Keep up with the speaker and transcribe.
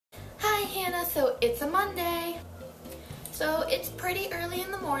Hannah, so it's a Monday. So it's pretty early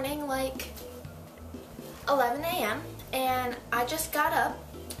in the morning, like 11 a.m. and I just got up.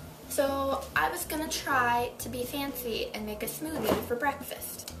 So I was gonna try to be fancy and make a smoothie for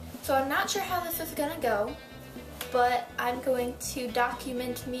breakfast. So I'm not sure how this is gonna go, but I'm going to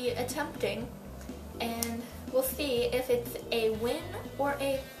document me attempting and we'll see if it's a win or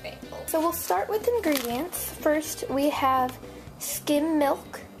a fail. So we'll start with ingredients. First we have skim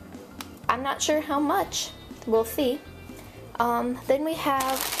milk. I'm not sure how much. We'll see. Then we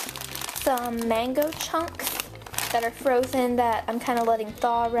have some mango chunks that are frozen that I'm kind of letting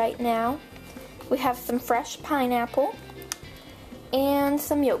thaw right now. We have some fresh pineapple and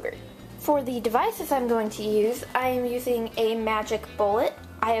some yogurt. For the devices I'm going to use, I am using a magic bullet.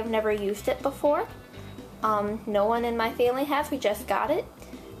 I have never used it before. No one in my family has. We just got it.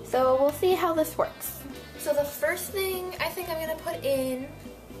 So we'll see how this works. So the first thing I think I'm going to put in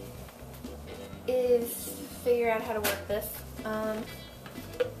is figure out how to work this.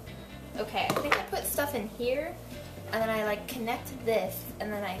 Okay, I think I put stuff in here and then I like connect this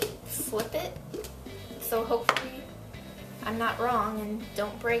and then I flip it. So hopefully I'm not wrong and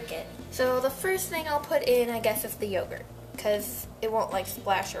don't break it. So the first thing I'll put in, I guess, is the yogurt because it won't like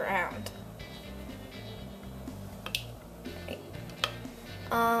splash around. Okay.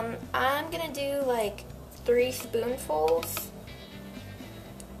 I'm gonna do like 3 spoonfuls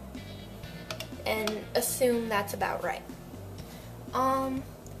and assume that's about right.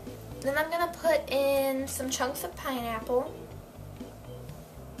 Then I'm gonna put in some chunks of pineapple.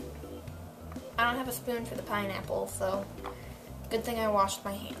 I don't have a spoon for the pineapple, so good thing I washed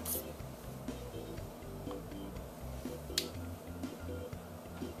my hands.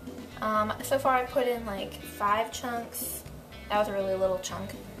 So far I put in like 5 chunks. That was a really little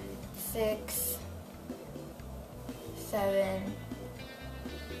chunk. 6, 7,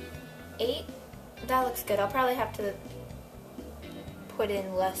 8. That looks good. I'll probably have to put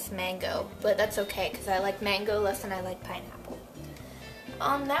in less mango, but that's okay because I like mango less than I like pineapple.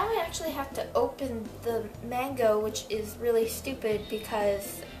 Now I actually have to open the mango, which is really stupid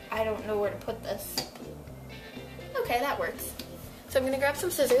because I don't know where to put this. Okay, that works. So I'm gonna grab some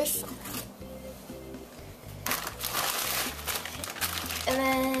scissors. And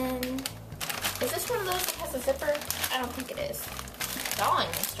then, is this one of those that has a zipper? I don't think it is. Thawing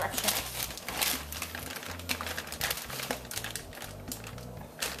instructions.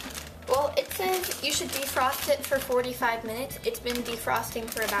 Well, it says you should defrost it for 45 minutes. It's been defrosting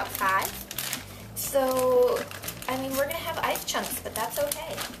for about 5. So, I mean, we're gonna have ice chunks, but that's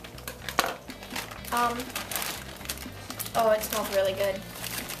okay. Oh, it smells really good.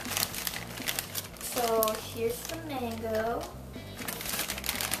 So, here's some mango.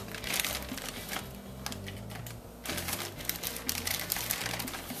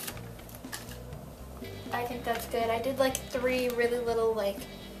 I think that's good. I did like 3 really little like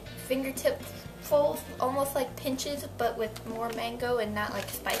fingertip fulls, almost like pinches, but with more mango and not like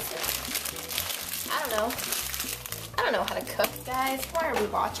spices. I don't know how to cook, guys. Why are we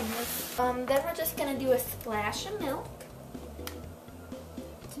watching this? Then we're just gonna do a splash of milk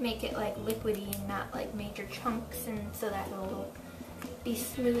to make it like liquidy and not like major chunks, and so that it'll be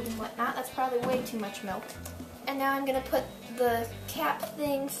smooth and whatnot. That's probably way too much milk. And now I'm gonna put the cap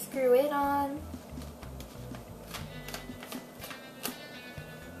thing, screw it on.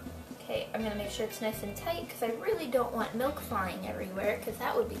 Okay, I'm going to make sure it's nice and tight because I really don't want milk flying everywhere because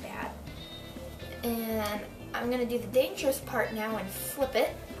that would be bad. And I'm going to do the dangerous part now and flip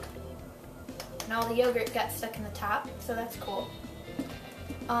it. And all the yogurt got stuck in the top, so that's cool.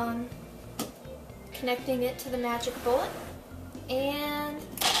 Connecting it to the magic bullet. And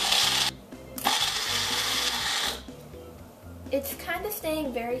it's kind of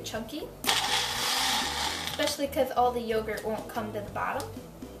staying very chunky, especially because all the yogurt won't come to the bottom.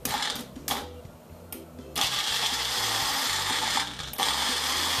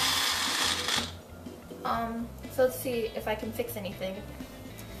 So let's see if I can fix anything.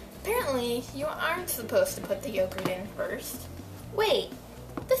 Apparently, you aren't supposed to put the yogurt in first. Wait,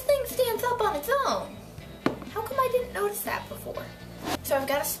 this thing stands up on its own. How come I didn't notice that before? So I've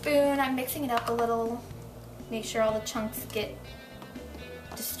got a spoon, I'm mixing it up a little, make sure all the chunks get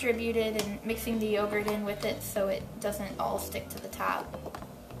distributed and mixing the yogurt in with it so it doesn't all stick to the top.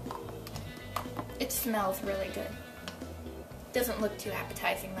 It smells really good. Doesn't look too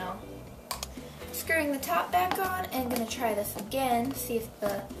appetizing though. Screwing the top back on and gonna try this again, see if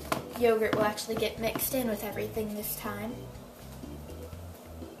the yogurt will actually get mixed in with everything this time.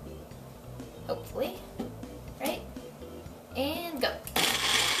 Hopefully. Right? And go.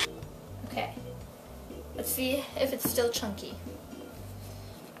 Okay. Let's see if it's still chunky.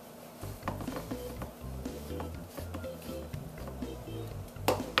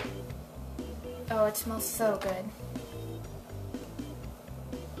 Oh, it smells so good.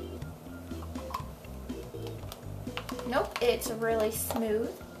 Nope, it's really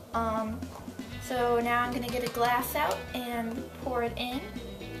smooth. So now I'm gonna get a glass out and pour it in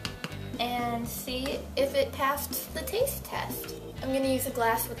and see if it passed the taste test. I'm gonna use a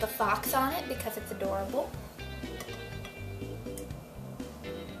glass with the fox on it because it's adorable.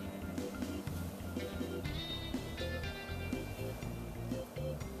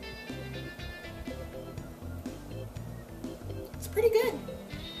 It's pretty good.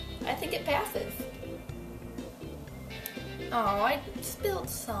 I think it passes. Oh, I spilled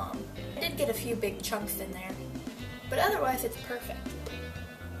some. I did get a few big chunks in there, but otherwise it's perfect.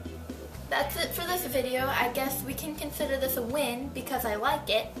 That's it for this video. I guess we can consider this a win because I like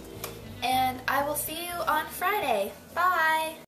it. And I will see you on Friday. Bye!